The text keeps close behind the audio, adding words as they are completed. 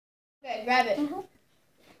Okay, grab it.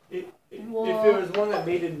 If it was one that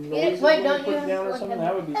made a noise when you put it down or something,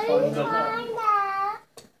 that would be fun.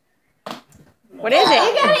 What is it?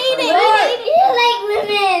 You gotta eat it. You like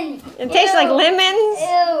lemons. It tastes like lemons.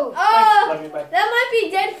 Ew. That might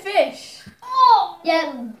be dead fish. Oh.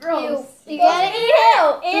 Yeah, gross. You gotta eat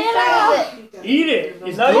it. Eat it all. Eat it.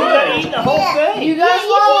 It's not you gotta eat the whole thing. You gotta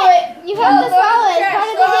swallow it. You have to swallow it. It's part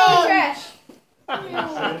of the game. Trash.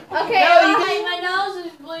 Okay. No, my nose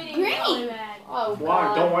is bleeding. Really bad. Oh,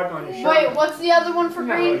 Wow, don't wipe on your shirt. Wait, what's the other one for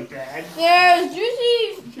green? There's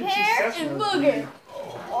juicy pear and booger.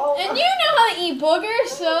 And you know how to eat boogers,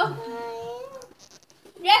 so.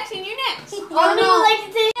 Jackson, you're next. Oh, no. Like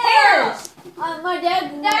to taste Pears. My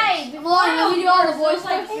dad died. Come on, let me do all the voice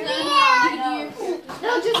stuff.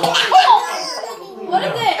 No, just what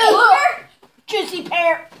is it? Booger? Juicy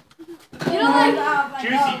pear. You don't like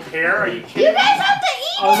Juicy pear? Are you kidding? You guys have to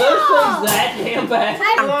eat Are those things that damn bad?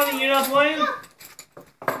 Lonnie, you're not playing?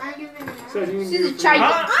 So you can She's a do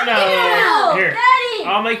child. No. Here. Daddy.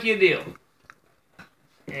 I'll make you a deal.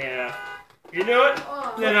 Yeah. You do it?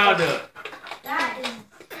 Then I'll do it. That is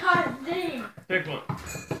god dang. Pick one.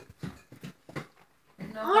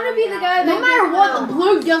 I want to be the guy. No matter what, the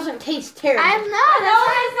blue doesn't taste terrible. I'm not. Or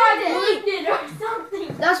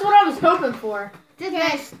something. That's what I was hoping for.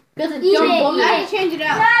 Guys, Because it's Eat dumb it, blue. eat I it. change it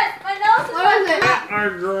out. Dad, my nose is What is it? Or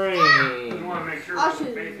green. You want to make sure I'll it's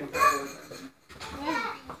shoot bacon.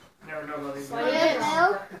 Never know about these.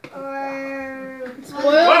 milk or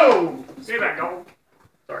Spoiled? Whoa! See that go?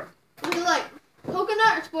 Is it like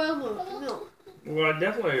coconut or spoiled milk? Well,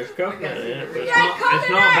 definitely there's coconut in it, but it's Yeah,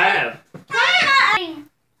 not bad.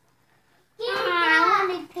 I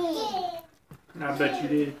wanted pink. I bet you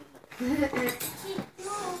did.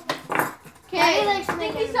 Okay.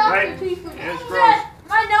 Stinky sauce Right. or teaspoon. Yeah, it's gross.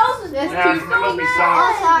 My nose is That's Yeah, too that must be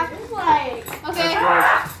soft. It's like Okay.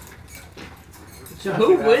 That's So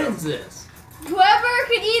who wins this? Whoever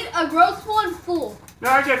can eat a gross one full. No,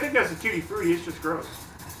 actually, I think that's a tutti frutti. It's just gross.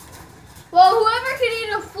 Well, whoever can eat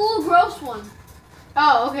a full gross one.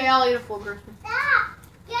 Oh, okay. I'll eat a full gross one.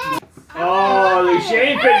 Oh, the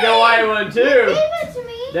Shane picked the white one too. Give it to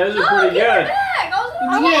me. Those are pretty good.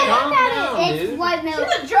 Calm down, It's dude. white milk.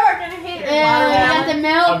 She's a jerk and I hate her. And you got the I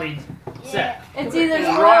milk. mean, set. It's either It's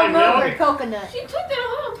spoiled right milk or milk. coconut. She took that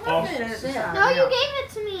on purpose. No, you gave it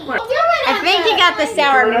to me. Wait. I think you got the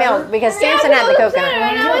sour milk because Samson had the coconut. Or no,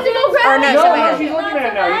 No, somebody no, else. she's looking at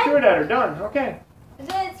it now. You threw it at her. Done. Okay.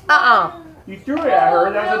 You threw it at her.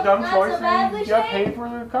 That was a dumb Not choice, so and badly, you got Shane. paid for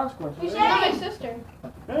the consequences. You're There saying you my sister.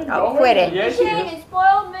 go. There you Oh, go. quit it. Yes, she You're saying is. it's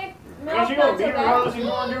spoiled milk. Is she gonna beat her regardless if you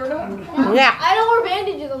want to do it or not? Yeah. I don't wear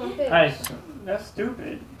bandages on my face. Hey, that's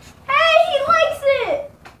stupid. Hey, he likes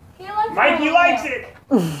it. He likes Mikey likes it.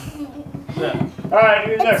 Alright,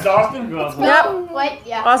 who's next? Austin? Yep. Wait,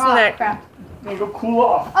 yeah. Austin Oh, next. crap. Then go cool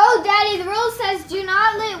off. Oh, Daddy, the rule says do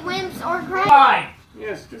not let wimps or crabs. Fine.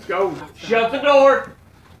 Yes, just go. Shut the door.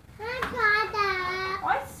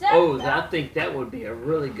 I said Oh, that. I think that would be a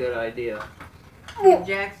really good idea.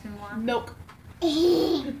 Jackson one. Milk.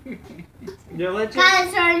 Yeah, let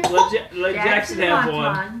Jackson have wants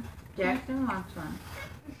one. Jackson wants one.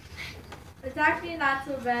 It's actually not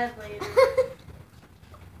so bad later.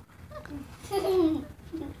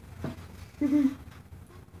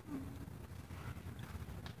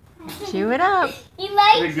 Chew it up. He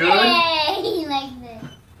likes Is it it. good? He likes it.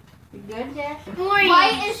 You good, Jackson?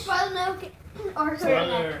 White is spoiled milk or So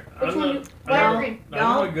coconut. Which one? White or Don't, green?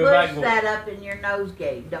 don't push that up in your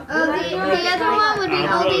nosegay. Don't do Oh, that. the other one would be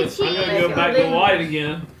I'm OD gonna cheese. go back to white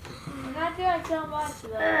again. I'm not doing so much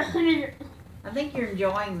though. I think you're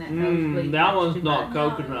enjoying that nosebleed. That one's too not much.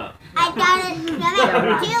 coconut. I got it. It's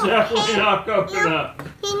definitely not coconut.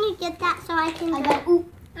 Can you get that so I can? I got. Ooh.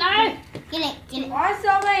 No. Get it. Get it. Why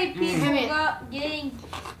so many people Mm. got getting?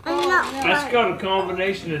 I'm not. That's got a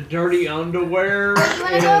combination of dirty underwear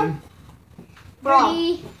wanna go? and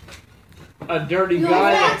Ready? a dirty You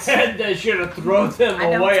guy want that should have thrown them I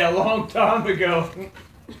don't- away a long time ago.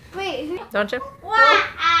 Wait. Don't you? What?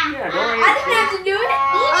 Yeah, go I ahead. didn't have to do it. Oh,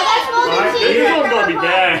 that's Alright, moldy this cheese. one's gonna be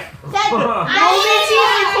bad. Moldy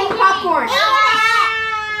cheese and cold popcorn.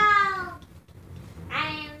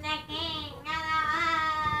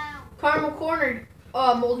 Caramel cornered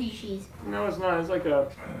moldy cheese. No, it's not. It's like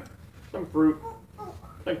some fruit.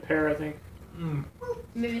 Like pear, I think.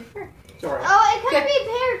 Maybe it's fair. It's alright. Oh, it couldn't be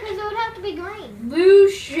pear because it would have to be green. Blue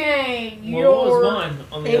Shane, Well, what was your mine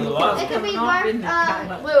on the other It last? could be coming off, barf. isn't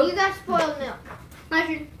it? blue. You got spoiled milk. My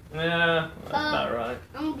turn. Yeah, that's about right.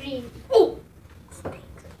 I'm green. Oh.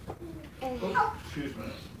 Excuse me.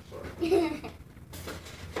 Sorry.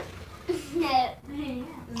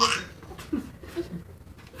 No.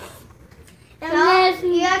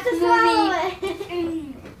 You have to swallow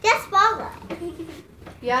it. Just swallow.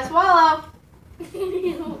 Yeah, swallow.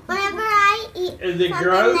 Whenever I eat Is it something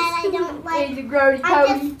gross? that I don't like, It's a grody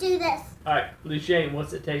I just do this. Alright, Luciane,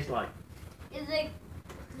 what's it taste like? It's like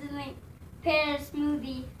pear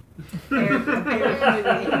smoothie. Pear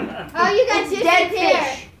smoothie. Oh, you guys just Dead pear.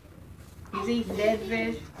 fish. He's eating dead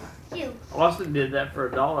fish. Austin did that for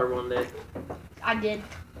 $1 one day. I did.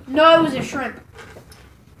 No, it was a shrimp.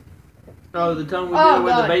 Oh, the time we Oh, did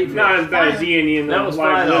with God. the bait fish. Not as bad as Ian and the That was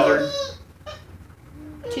live $5. lizard.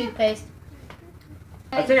 Toothpaste.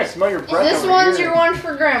 I think I smell your breath. This over one's here. your one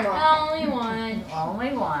for grandma. Only one.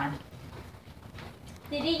 Only one.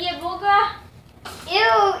 Did he get booger?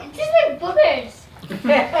 Ew, it's just like boogers. It is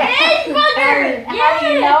booger! How do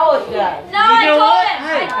you know it does? No, You know what? I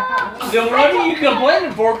told him. Then what are you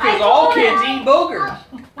complaining for? Because I all told kids him. eat boogers.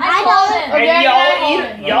 I told him. Okay, And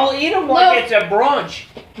okay. y'all eat them like it's a brunch.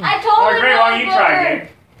 I told All right, him. Greg, it why was don't you try, booger. Gabe?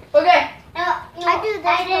 Okay. I do this to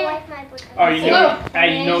wipe my boogers. Oh, you know, Hey,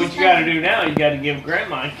 you know what you gotta do now? You gotta give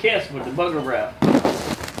Grandma a kiss with the booger wrap. No.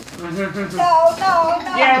 Give her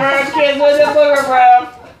a kiss with the booger wrap.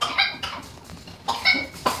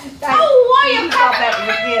 Oh, why You you thought that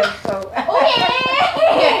was a gift, so.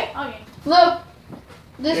 Okay. Luke.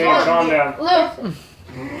 This yeah, one. calm down. Luke.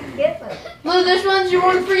 Luke, this one's your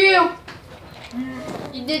one for you.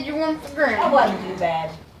 You did your one for That grandma. wasn't too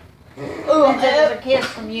bad. Ooh, Since it was a kiss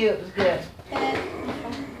from you, it was good.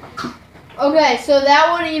 okay, so that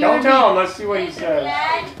one either Don't be. tell him. Let's see what he says.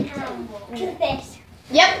 Toothpaste.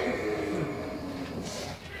 Yep.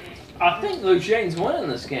 I think Luciane's winning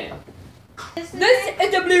this game. This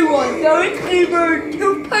is the blue one, so it's either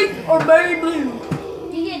toothpaste or berry blue.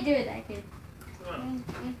 You can't do it that good.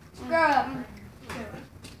 Screw up.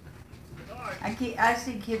 I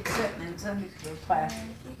see kids sitting in Sunday school class.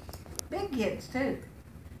 Big kids too.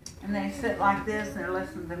 And they sit like this and they're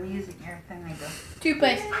listening to music and everything. They go.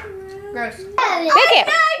 Toothpaste. Gross. Pick it.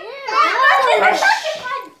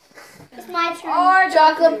 It's my turn. Or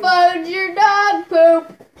chocolate fudge your dog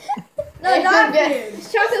poop. No, dog poop.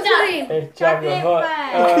 It's chocolate pudding. It's chocolate fudge.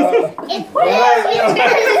 It's blue.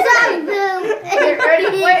 It's dog poo. Get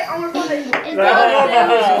ready? Wait, I'm gonna put it. It's dog poo.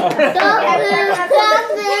 Dog poo. Dog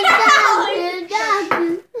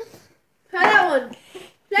poo. Try that one.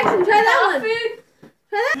 Jackson, try that one.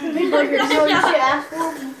 Try that. So you should ask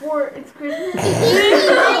for before it's Christmas.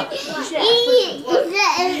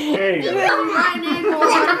 There you go.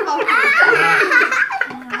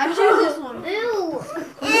 I choose this one. You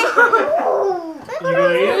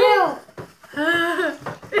gonna eat it?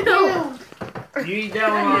 You eat that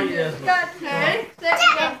one or you this one? Okay.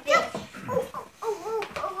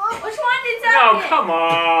 Which one did No, that come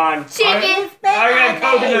on. Chicken. I got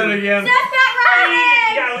coconut again. Set that You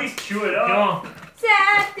running! gotta at least chew it up. Come on.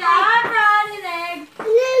 Set that running egg!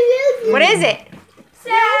 What is it? Set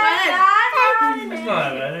that running It's egg!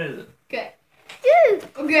 not bad, is it?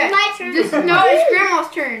 Okay. My turn. This, no, it's Grandma's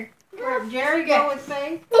turn. Where Jerry go with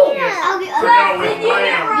Faye? Or no, with lamb.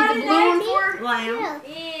 Get the blue one for her. Lamb.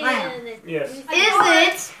 Yes. Is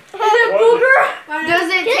it booger? Does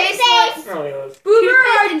it taste like Oh, yes.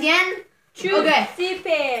 toothpaste again? Okay.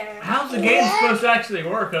 Super. How's the game supposed to actually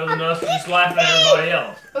work other than us just laughing at everybody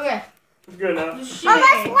else? Okay. Good enough.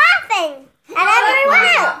 laughing. And everyone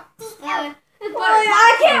else. That one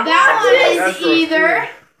That's is roast either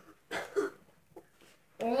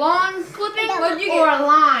lawn flipping or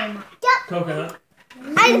lime. Coconut.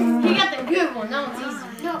 He got the good one. That one's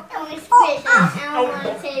easy. No, it's fish. I don't want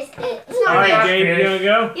to taste it. All right, Gabe, you gonna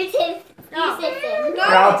go? You taste it.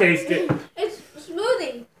 I'll taste it. It's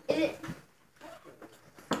smoothie. Is it?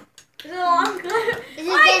 Is it long clip? Is it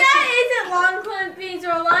Why that isn't long clippings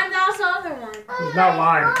or lime? That's the other one. It's not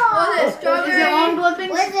lime. What is it? Strawberry? Is it long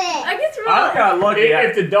clippings? What is it? I guess I got lucky.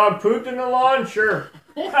 If the dog pooped in the lawn, sure.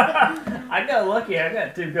 I got lucky. I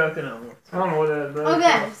got 2 coconut ones. I don't know what that is. But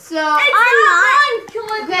Okay, so. It's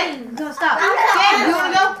not Okay, go stop. I'm Okay, you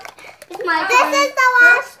wanna go? It's my turn. This is the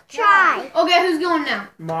last try. Okay, who's going now?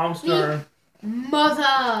 Mom's turn.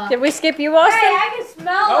 Mother. Did we skip you, Hey, Austin? I can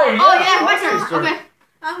smell Oh, it. Oh yeah, my Austin's turn. turn. Okay.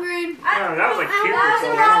 I'm green. Oh, that was like cute. That was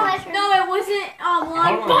or wrong. something. No, it wasn't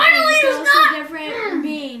lime. Hold on. Finally, it's a not- different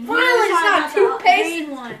bean. Finally, it's not toothpaste.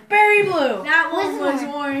 One. Berry blue. That one What's was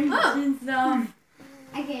more? orange and stuff.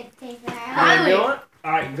 I can't taste that. How you doing?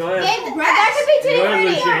 Alright, go ahead. That could be Go ahead,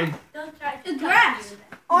 Luciane. Don't try. It's grass.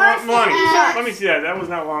 Monty, let me see that. That was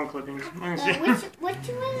not long clippings. Let me see. Which one is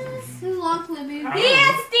this? Too long clipping. He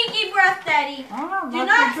has stinky breath, Daddy. I don't know. Do Must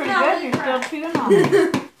not be pretty smell good. the You're still crap. chewing on it. What's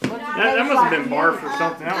it That taste must have like been to barf you? or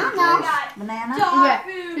something. That was I gross. Banana? Dog Okay,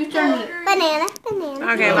 food, whose turn is it? burger. Banana.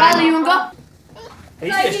 Okay, Riley, you wanna go?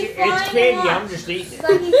 It's candy. I'm just eating it. It's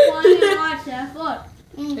like he's flying and watch that. Look.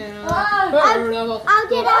 I'll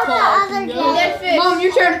get out the other day. Mom,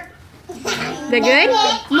 your turn. They're good?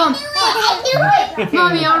 Mom.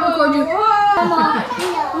 Mommy, I'll record you. Come on.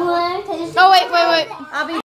 Oh, wait. I'll be